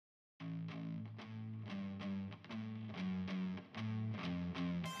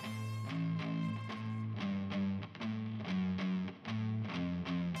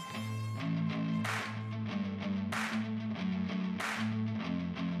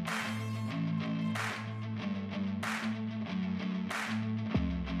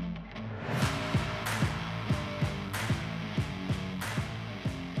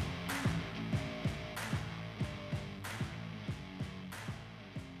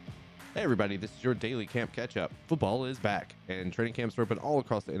Hey everybody, this is your daily camp catch-up. Football is back, and training camps are open all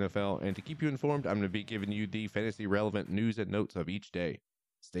across the NFL, and to keep you informed, I'm going to be giving you the fantasy-relevant news and notes of each day.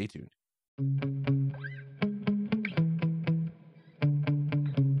 Stay tuned.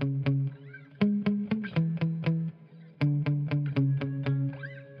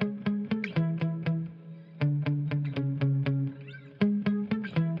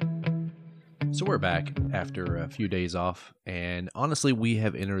 So we're back after a few days off, and honestly, we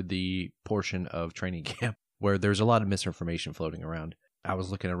have entered the portion of training camp where there's a lot of misinformation floating around. I was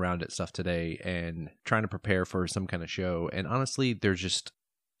looking around at stuff today and trying to prepare for some kind of show, and honestly, there's just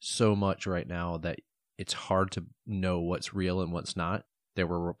so much right now that it's hard to know what's real and what's not. There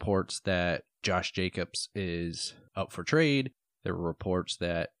were reports that Josh Jacobs is up for trade. There were reports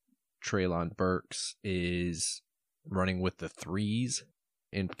that Treylon Burks is running with the threes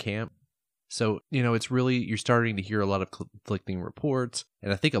in camp. So, it's really, you're starting to hear a lot of conflicting reports.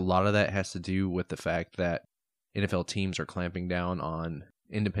 And I think a lot of that has to do with the fact that NFL teams are clamping down on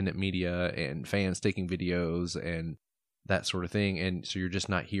independent media and fans taking videos and that sort of thing. And so you're just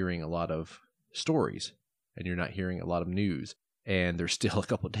not hearing a lot of stories and you're not hearing a lot of news. And there's still a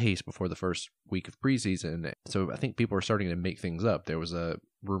couple of days before the first week of preseason. So I think people are starting to make things up. There was a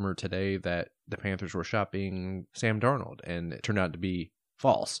rumor today that the Panthers were shopping Sam Darnold, and it turned out to be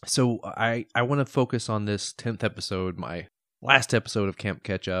false. So I want to focus on this 10th episode, my last episode of Camp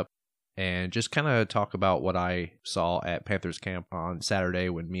Catch Up, and just kind of talk about what I saw at Panthers camp on Saturday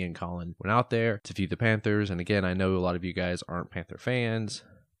when me and Colin went out there to view the Panthers. And again, I know a lot of you guys aren't Panther fans,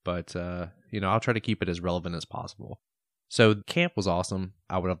 but I'll try to keep it as relevant as possible. So camp was awesome.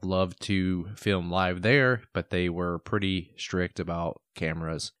 I would have loved to film live there, but they were pretty strict about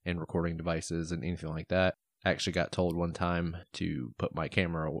cameras and recording devices and anything like that. I actually got told one time to put my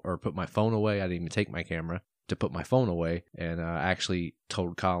camera or put my phone away. I didn't even take my camera to put my phone away. And I actually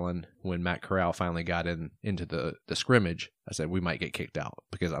told Colin when Matt Corral finally got into the scrimmage, I said we might get kicked out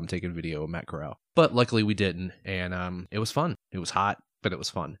because I'm taking video of Matt Corral. But luckily we didn't. And it was fun. It was hot, but it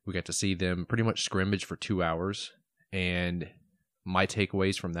was fun. We got to see them pretty much scrimmage for 2 hours. And my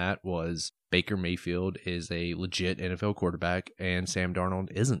takeaways from that was Baker Mayfield is a legit NFL quarterback and Sam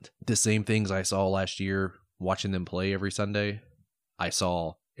Darnold isn't. The same things I saw last year watching them play every Sunday, I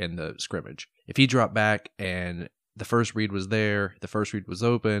saw in the scrimmage. If he dropped back and the first read was there, the first read was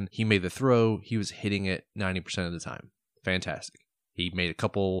open, he made the throw, he was hitting it 90% of the time. Fantastic. He made a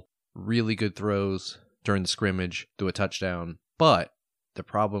couple really good throws during the scrimmage, threw a touchdown. But the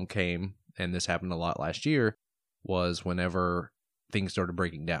problem came, and this happened a lot last year, was whenever things started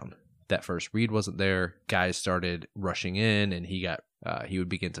breaking down. That first read wasn't there. Guys started rushing in, and he would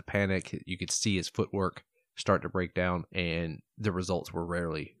begin to panic. You could see his footwork start to break down, and the results were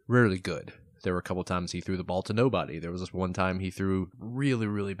rarely good. There were a couple times he threw the ball to nobody. There was this one time he threw really,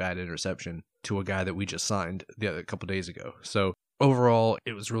 really bad interception to a guy that we just signed a couple days ago. So overall,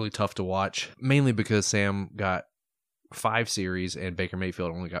 it was really tough to watch, mainly because Sam got 5 series and Baker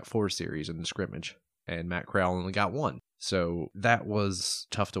Mayfield only got 4 series in the scrimmage, and Matt Corral only got 1. So that was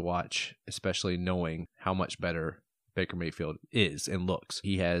tough to watch, especially knowing how much better Baker Mayfield is and looks.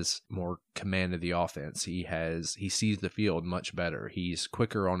 He has more command of the offense. He sees the field much better. He's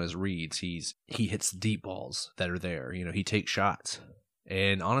quicker on his reads. He hits deep balls that are there. He takes shots.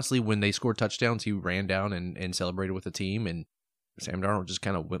 And honestly, when they scored touchdowns, he ran down and celebrated with the team, and Sam Darnold just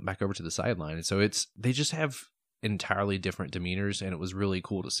kind of went back over to the sideline. And so they just have entirely different demeanors, and it was really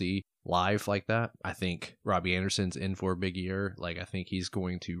cool to see live like that. I think Robbie Anderson's in for a big year. I think he's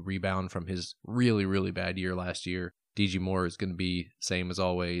going to rebound from his really, really bad year last year. DJ Moore is going to be same as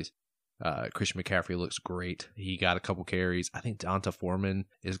always. Christian McCaffrey looks great. He got a couple carries. I think Donta Foreman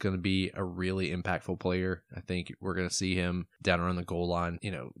is going to be a really impactful player. I think we're going to see him down around the goal line,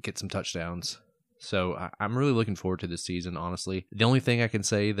 get some touchdowns. So I'm really looking forward to this season, honestly. The only thing I can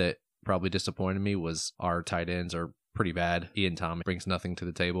say that probably disappointed me was our tight ends are pretty bad. Ian Thomas brings nothing to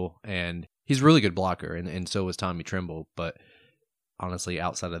the table, and he's a really good blocker, and so is Tommy Tremble. But honestly,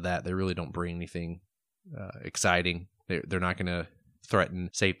 outside of that, they really don't bring anything exciting. They're not going to threaten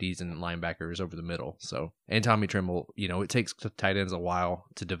safeties and linebackers over the middle. So, and Tommy Tremble, it takes tight ends a while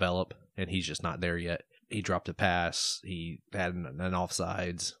to develop, and he's just not there yet. He dropped a pass. He had an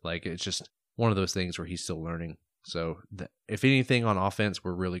offsides. It's just one of those things where he's still learning. So if anything on offense,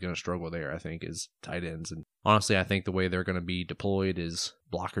 we're really going to struggle there, I think, is tight ends. And honestly, I think the way they're going to be deployed is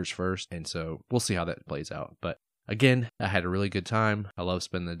blockers first. And so we'll see how that plays out. But again, I had a really good time. I love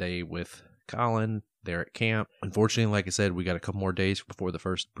spending the day with Colin there at camp. Unfortunately, like I said, we got a couple more days before the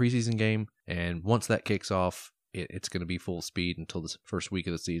first preseason game. And once that kicks off, it's going to be full speed until the first week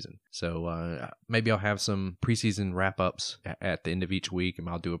of the season. So maybe I'll have some preseason wrap-ups at the end of each week, and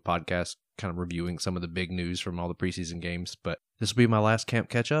I'll do a podcast kind of reviewing some of the big news from all the preseason games. But this will be my last camp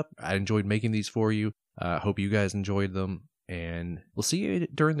catch-up. I enjoyed making these for you. Hope you guys enjoyed them, and we'll see you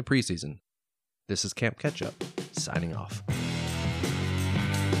during the preseason. This is Camp Catch-Up, signing off.